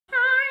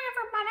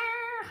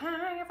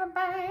Hi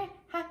everybody.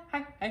 Hi.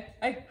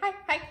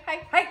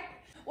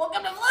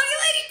 Welcome to Floaty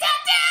Lady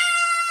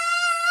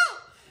Tattoo!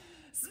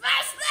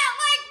 Smash that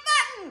like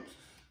button!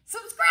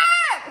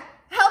 Subscribe!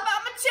 Help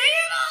out my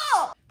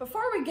channel!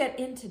 Before we get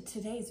into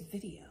today's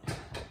video,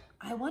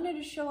 I wanted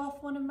to show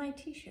off one of my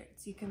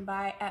t-shirts you can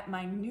buy at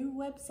my new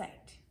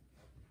website.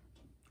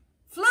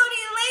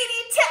 Floaty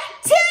Lady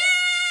Tattoo!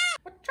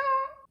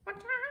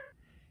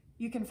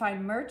 You can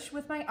find merch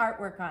with my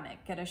artwork on it.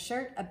 Get a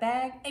shirt, a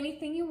bag,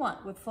 anything you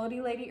want with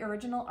Floaty Lady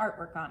original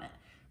artwork on it.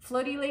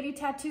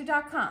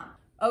 FloatyLadyTattoo.com.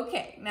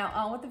 Okay, now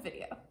on with the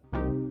video.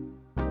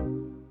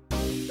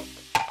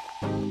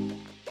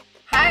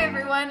 Hi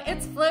everyone,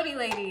 it's Floaty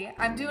Lady.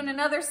 I'm doing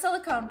another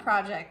silicone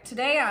project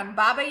today on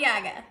Baba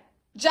Yaga.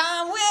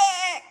 John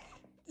Wick!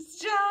 It's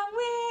John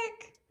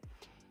Wick!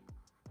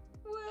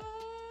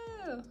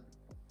 Whoa!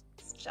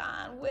 It's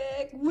John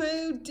Wick.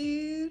 Whoa,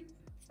 dude!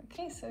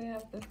 Okay, so we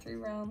have the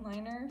 3-round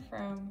liner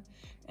from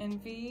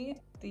NV,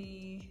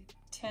 the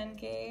 10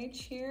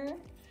 gauge here.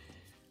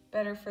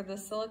 Better for the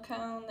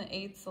silicone, the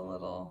 8's a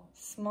little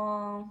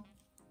small,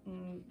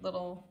 and a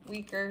little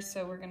weaker,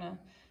 so we're gonna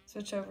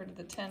switch over to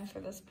the 10 for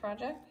this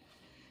project.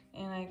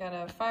 And I got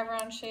a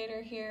 5-round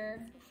shader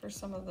here for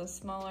some of the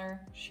smaller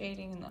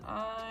shading in the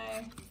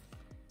eye.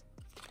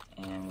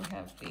 And we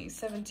have the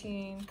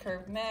 17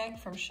 curved mag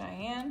from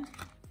Cheyenne.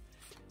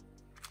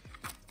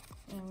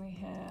 And we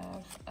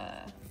have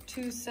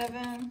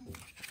 2.7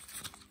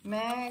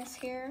 mags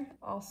here,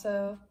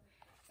 also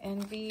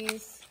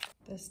NVs.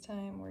 This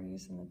time we're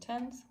using the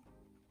 10s.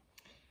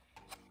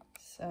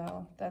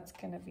 So that's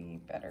gonna be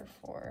better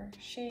for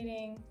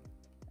shading.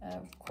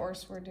 Of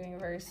course, we're doing a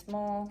very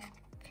small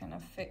kind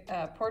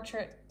of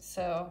portrait,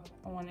 so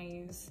I wanna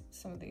use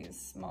some of these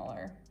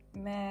smaller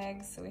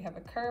mags. So we have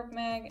a curved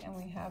mag and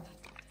we have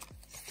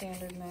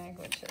standard mag,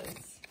 which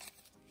is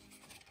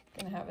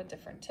gonna have a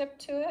different tip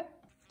to it.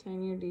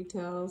 Tinier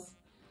details.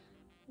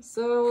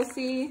 So we'll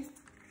see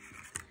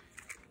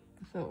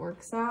if it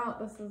works out.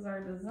 This is our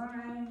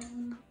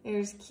design.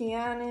 Here's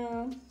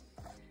Keanu.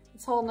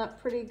 It's holding up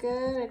pretty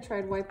good. I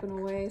tried wiping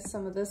away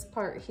some of this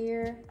part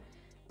here.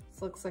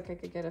 This looks like I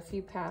could get a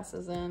few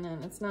passes in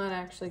and it's not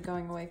actually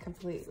going away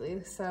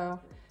completely.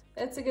 So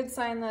it's a good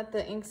sign that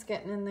the ink's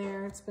getting in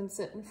there. It's been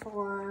sitting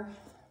for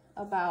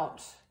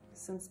about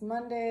since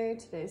Monday.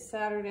 Today's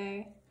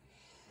Saturday.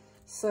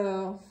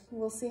 So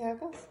we'll see how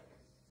it goes.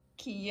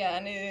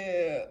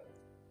 Keanu,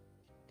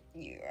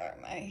 you are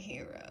my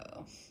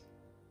hero.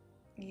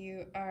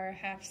 You are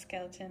half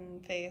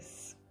skeleton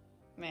face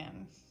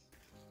man.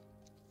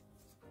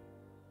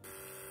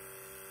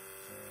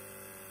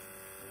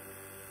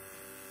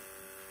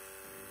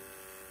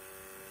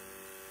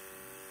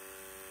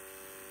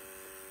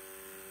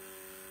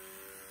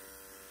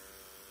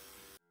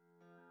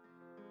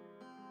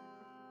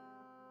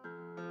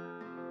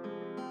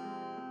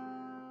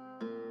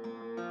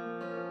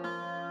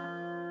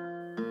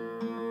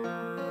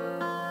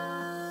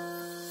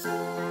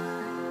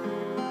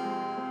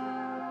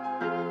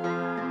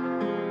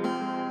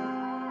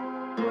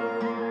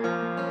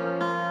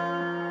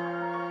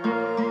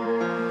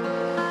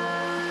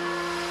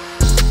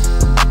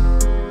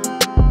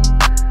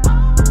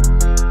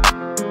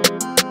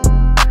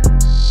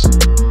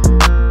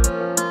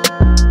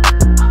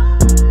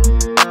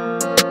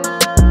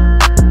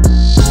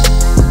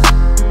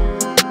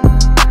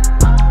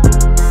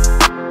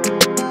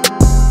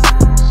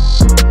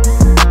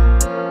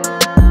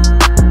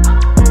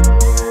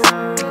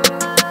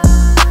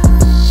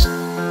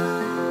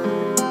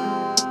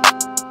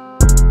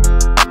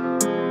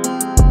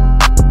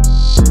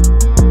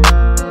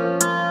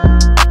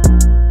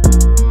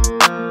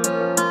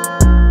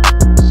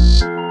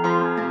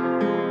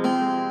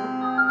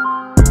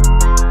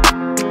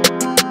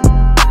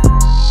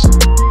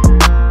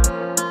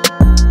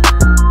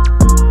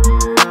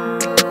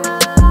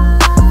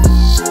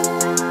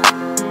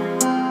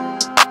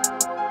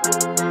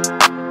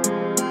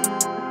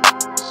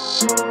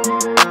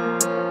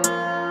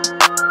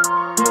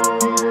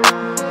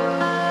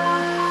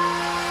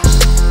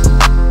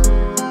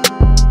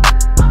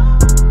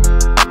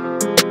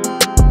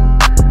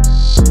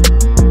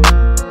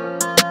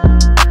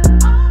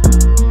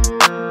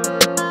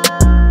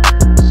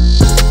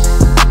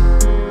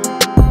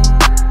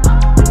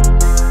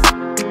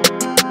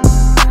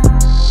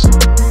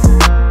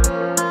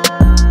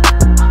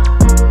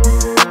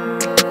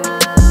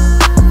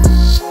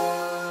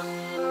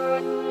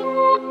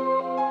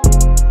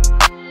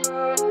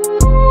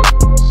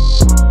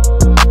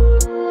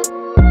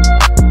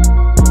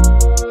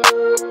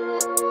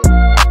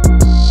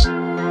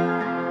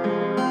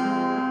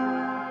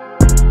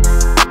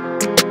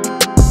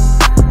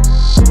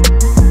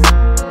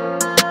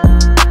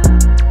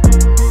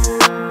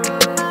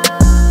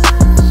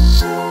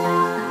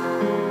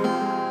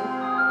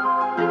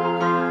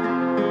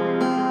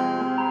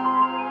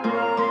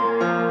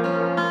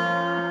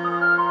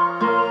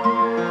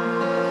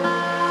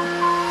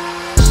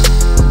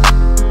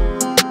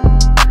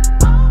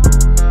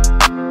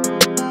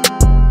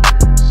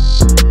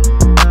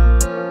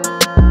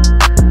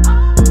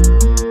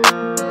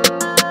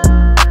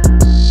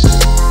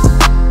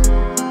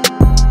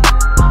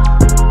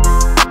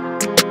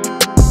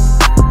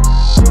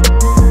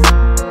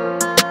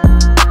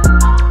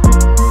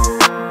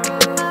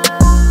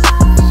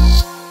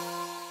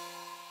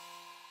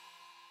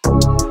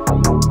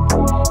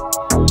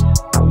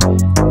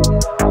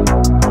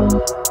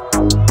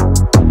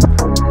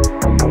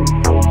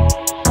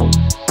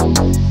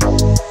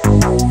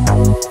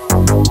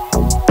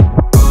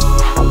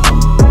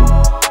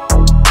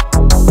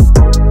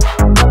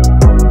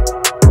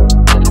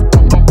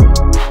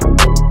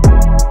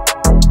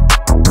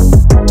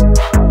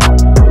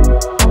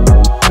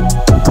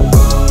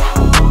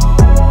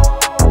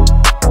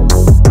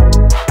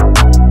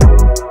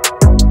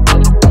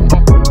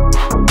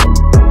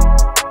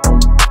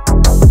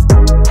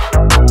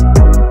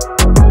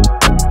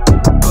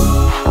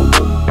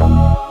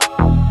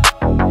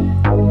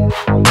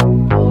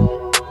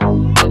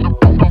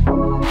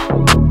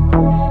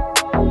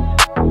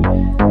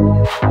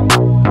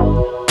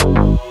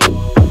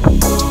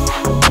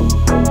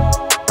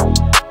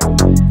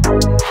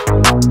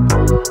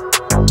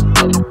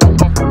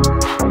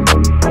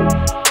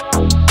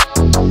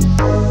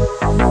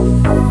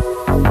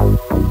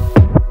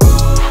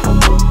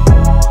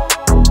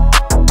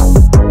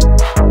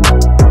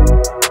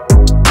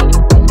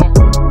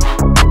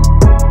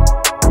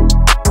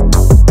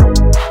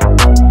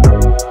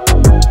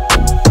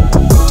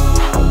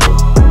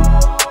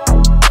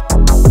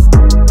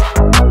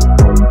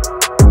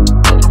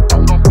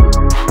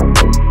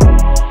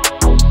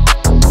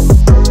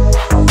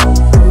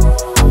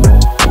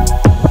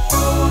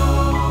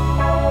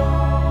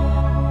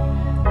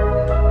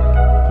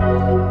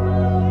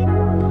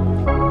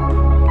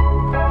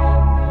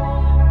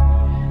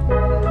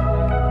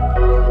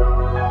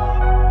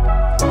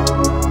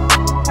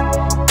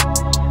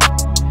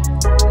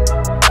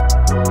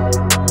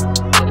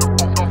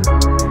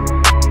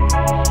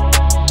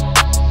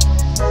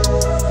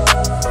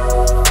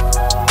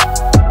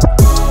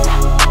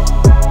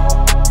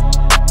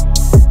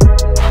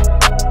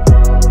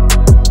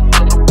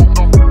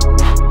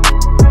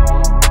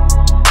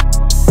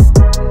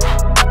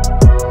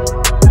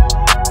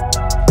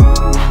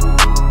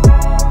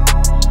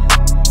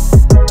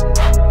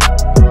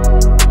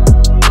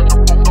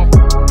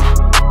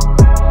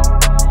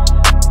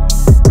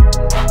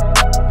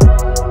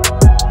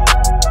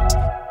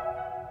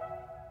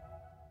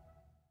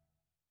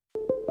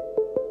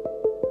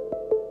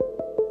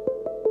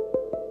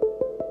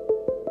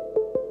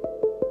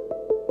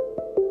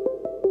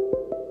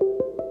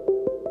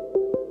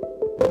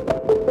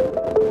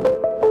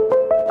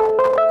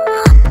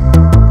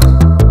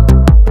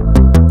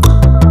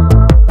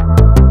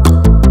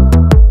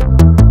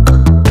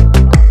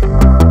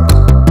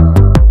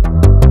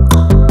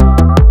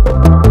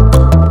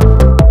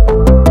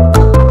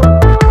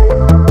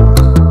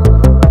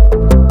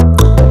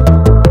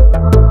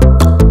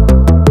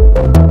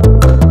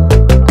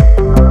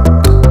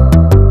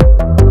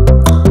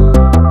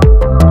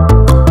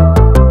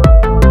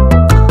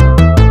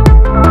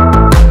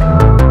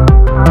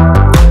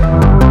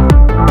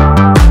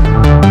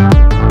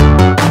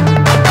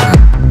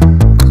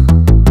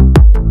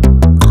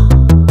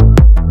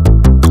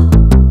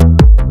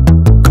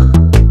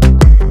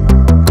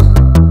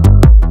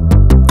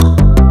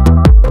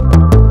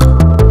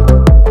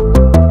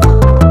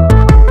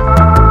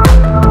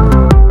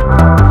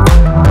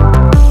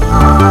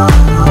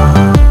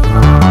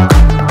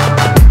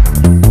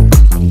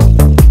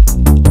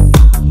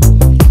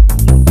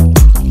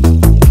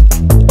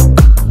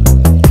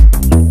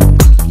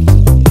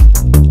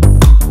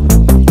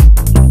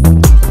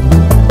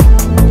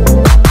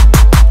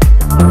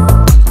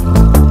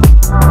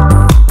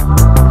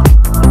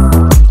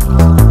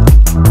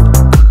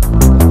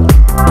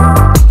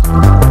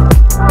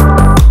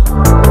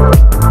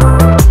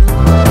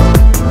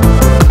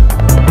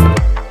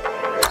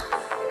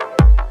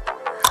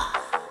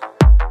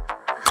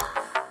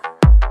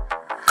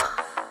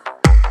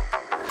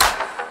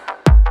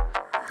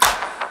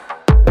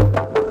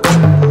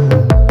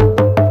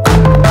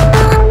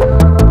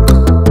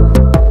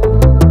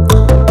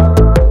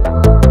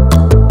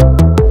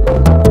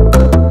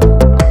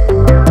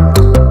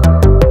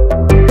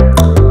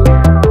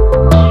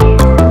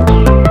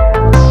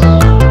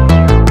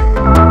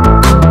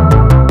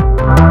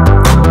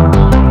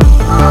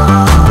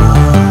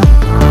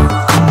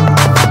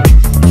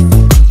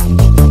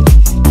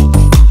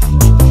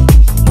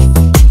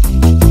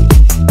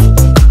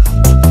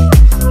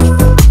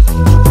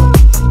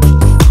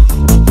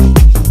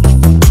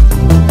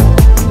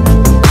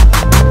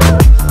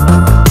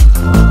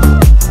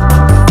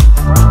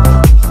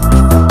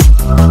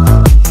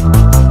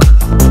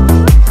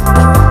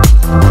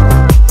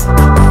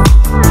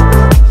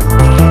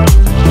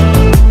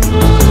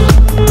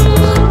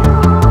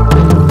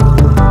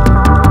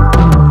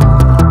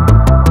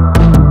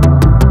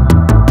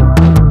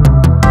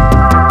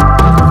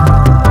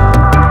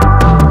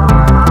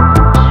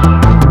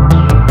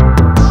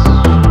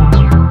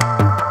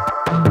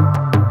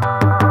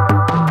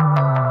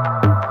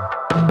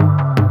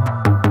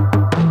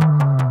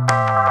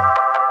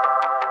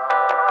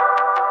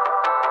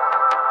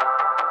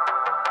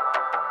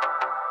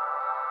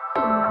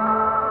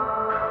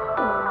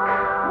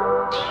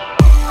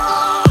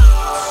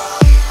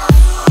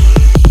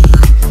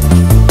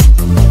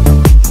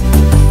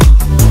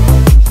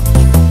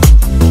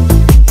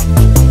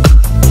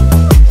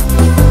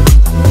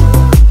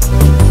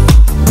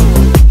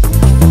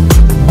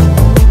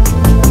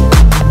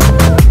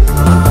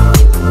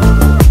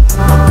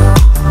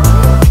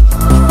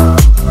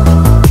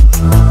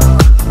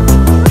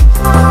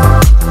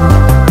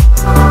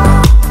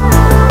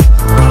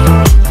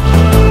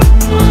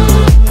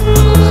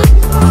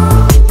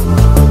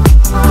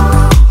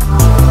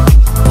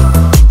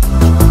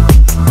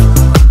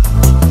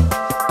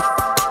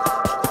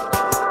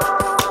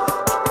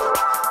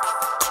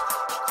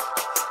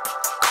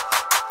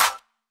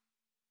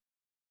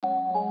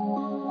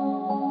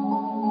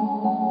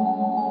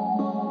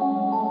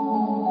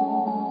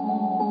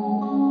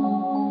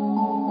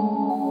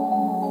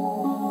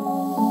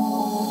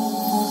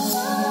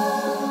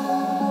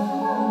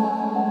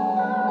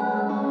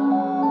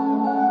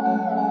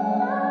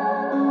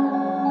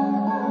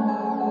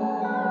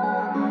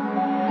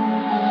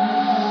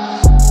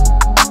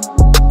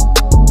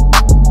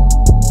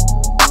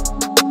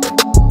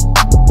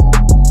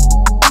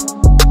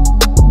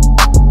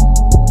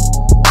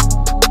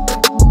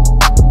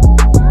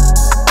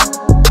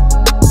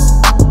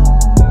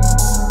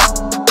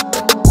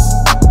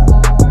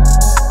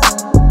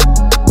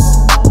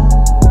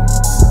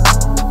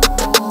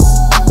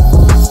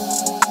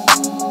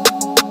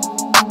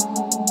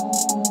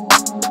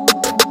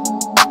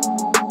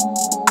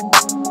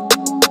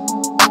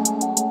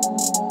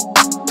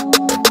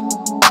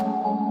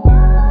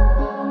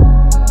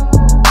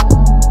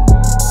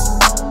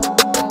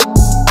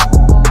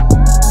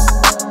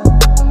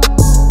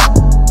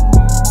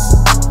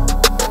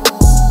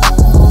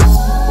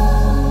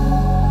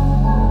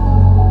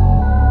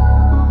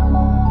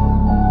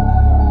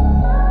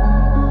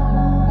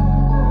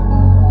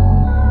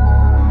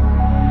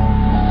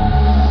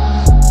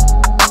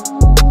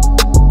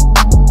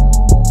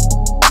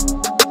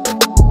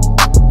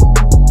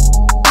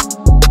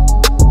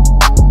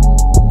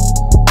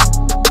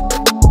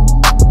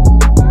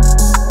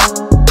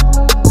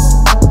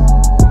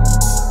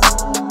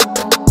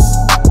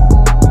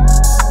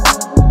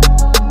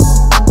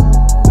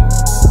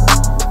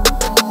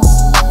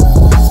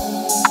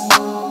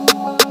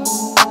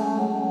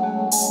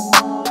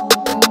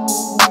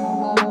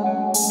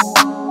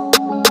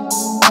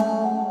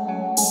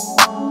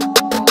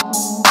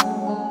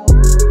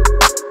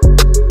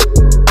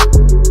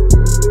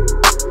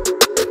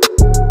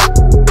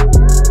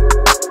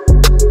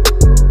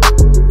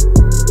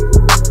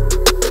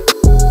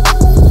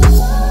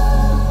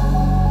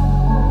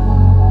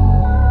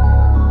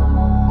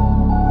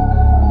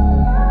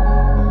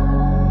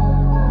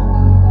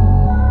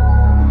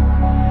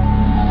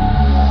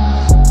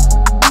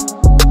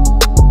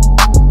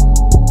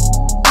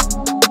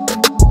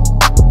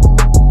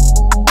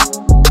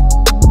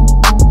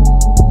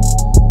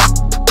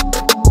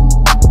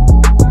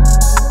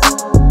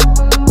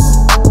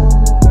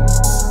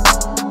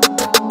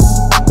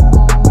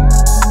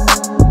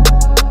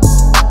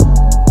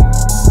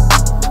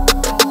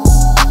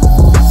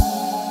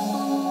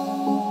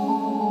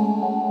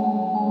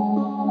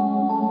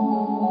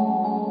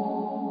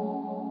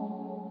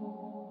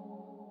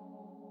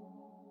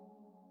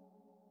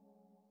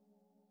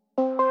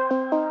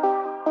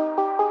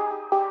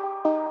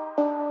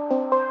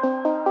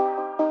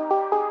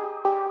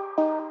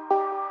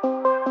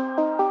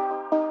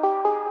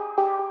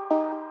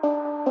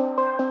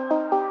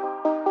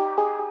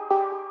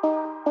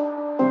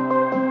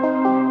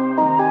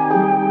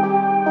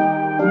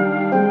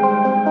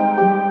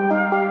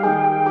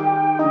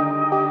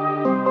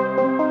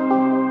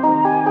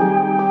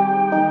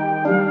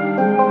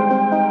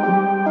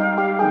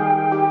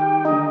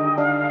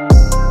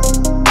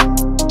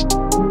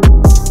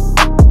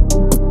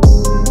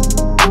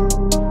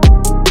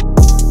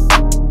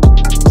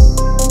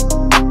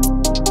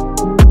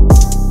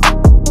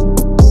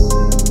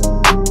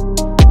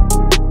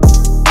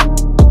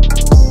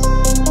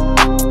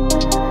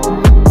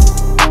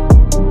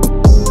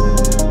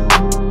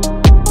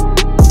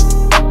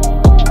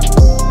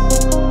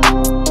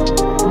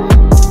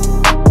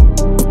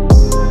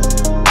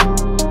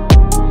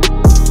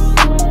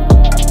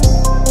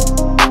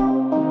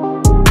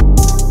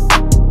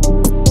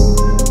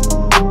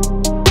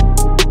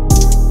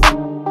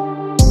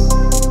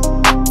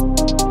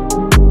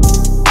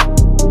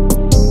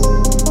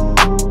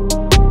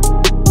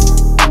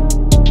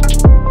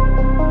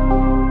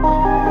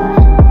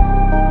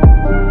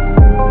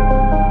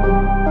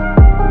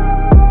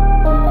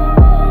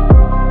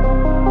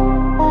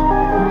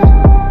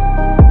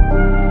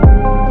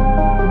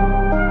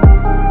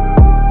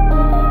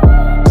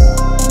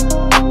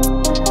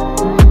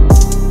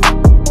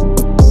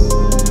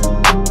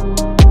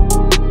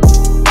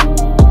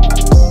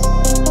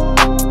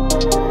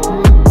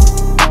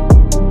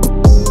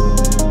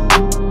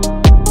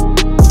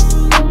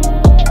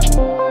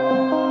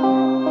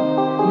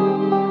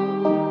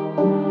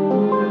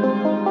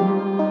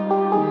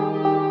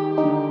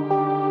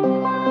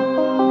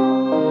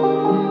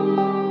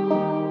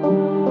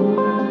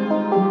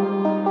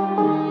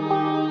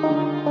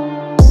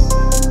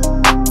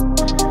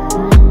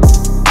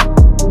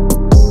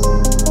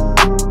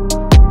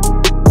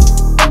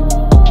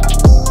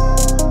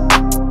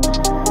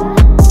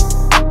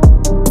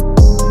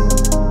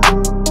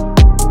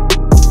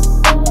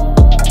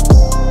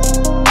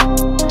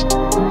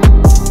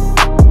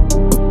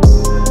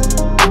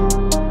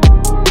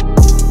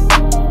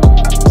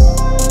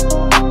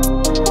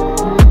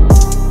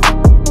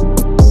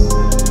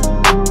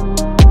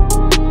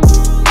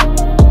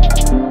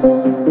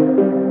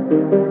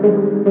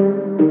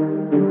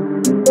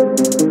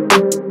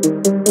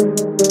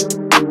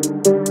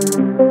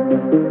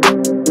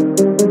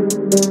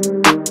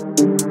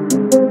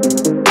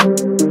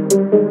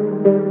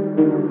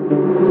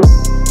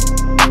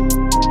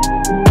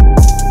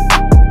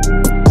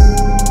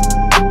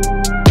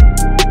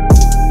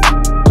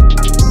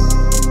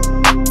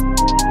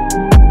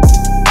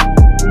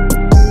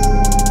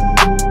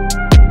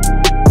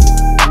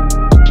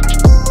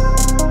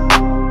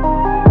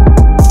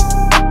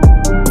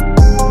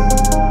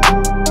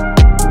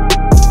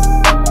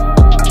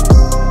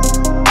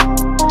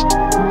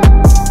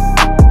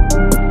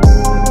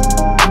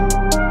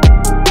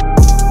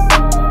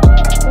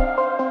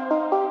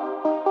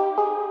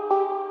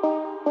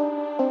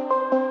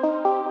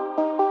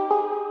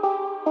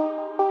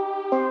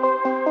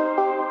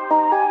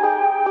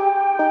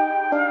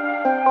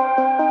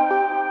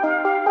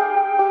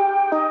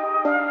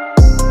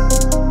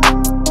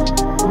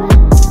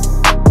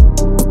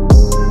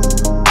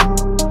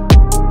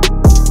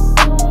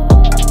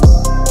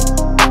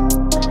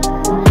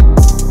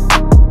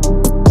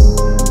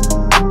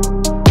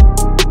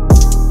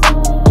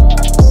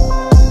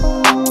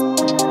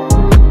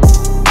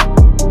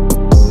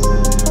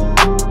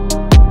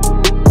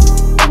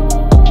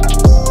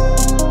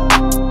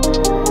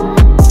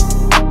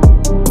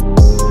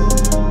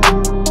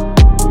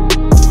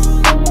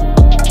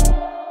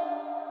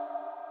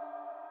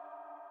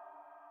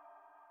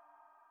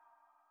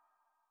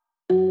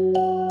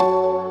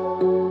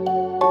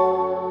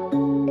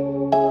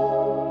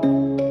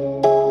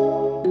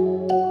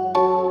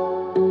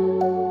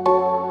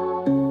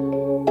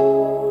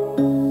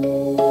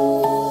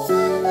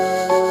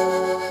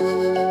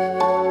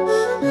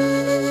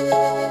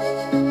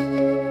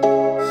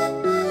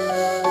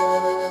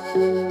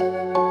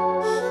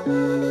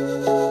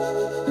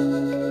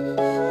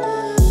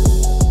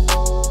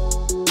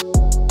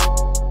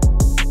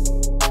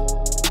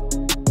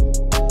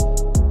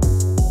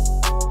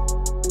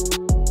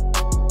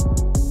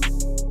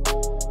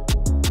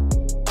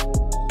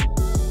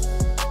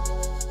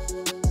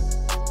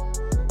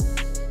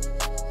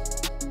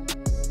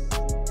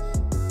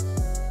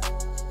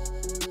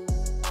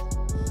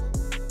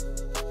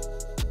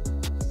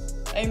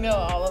 I know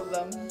all of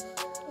them.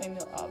 I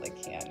know all the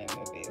Keanu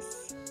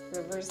movies.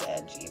 River's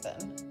Edge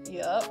even.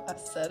 Yup, I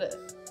said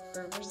it.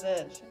 River's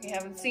Edge. If you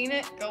haven't seen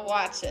it, go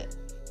watch it.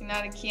 If you're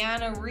not a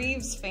Keanu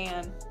Reeves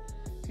fan,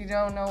 if you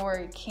don't know where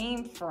he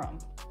came from,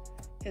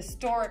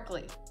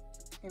 historically,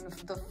 in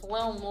the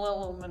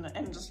film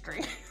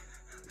industry.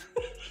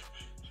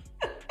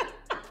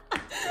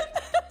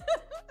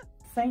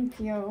 Thank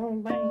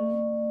you, bye.